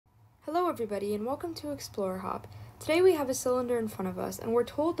Hello everybody and welcome to Explorer Hop. Today we have a cylinder in front of us and we're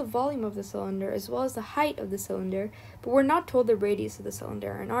told the volume of the cylinder as well as the height of the cylinder, but we're not told the radius of the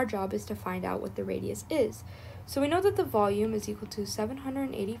cylinder, and our job is to find out what the radius is. So we know that the volume is equal to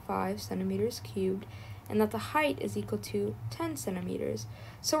 785 centimeters cubed and that the height is equal to 10 centimeters.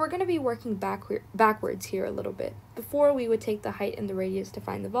 So we're going to be working backwards here a little bit. Before we would take the height and the radius to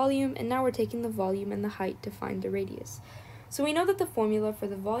find the volume, and now we're taking the volume and the height to find the radius. So we know that the formula for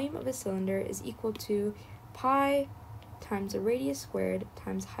the volume of a cylinder is equal to pi times the radius squared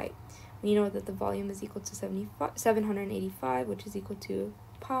times height. We know that the volume is equal to 785, which is equal to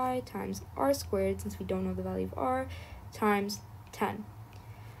pi times r squared, since we don't know the value of r, times 10.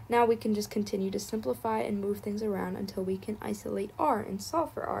 Now we can just continue to simplify and move things around until we can isolate r and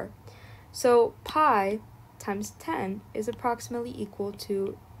solve for r. So pi times 10 is approximately equal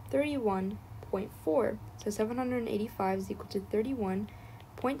to 31.4. So 785 is equal to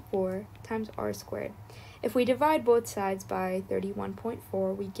 31.4 times r squared. If we divide both sides by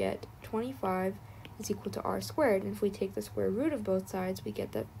 31.4, we get 25 is equal to r squared. And if we take the square root of both sides, we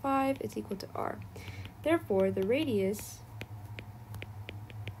get that 5 is equal to r. Therefore, the radius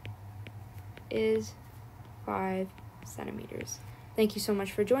is 5 centimeters. Thank you so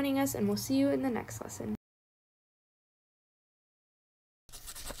much for joining us, and we'll see you in the next lesson.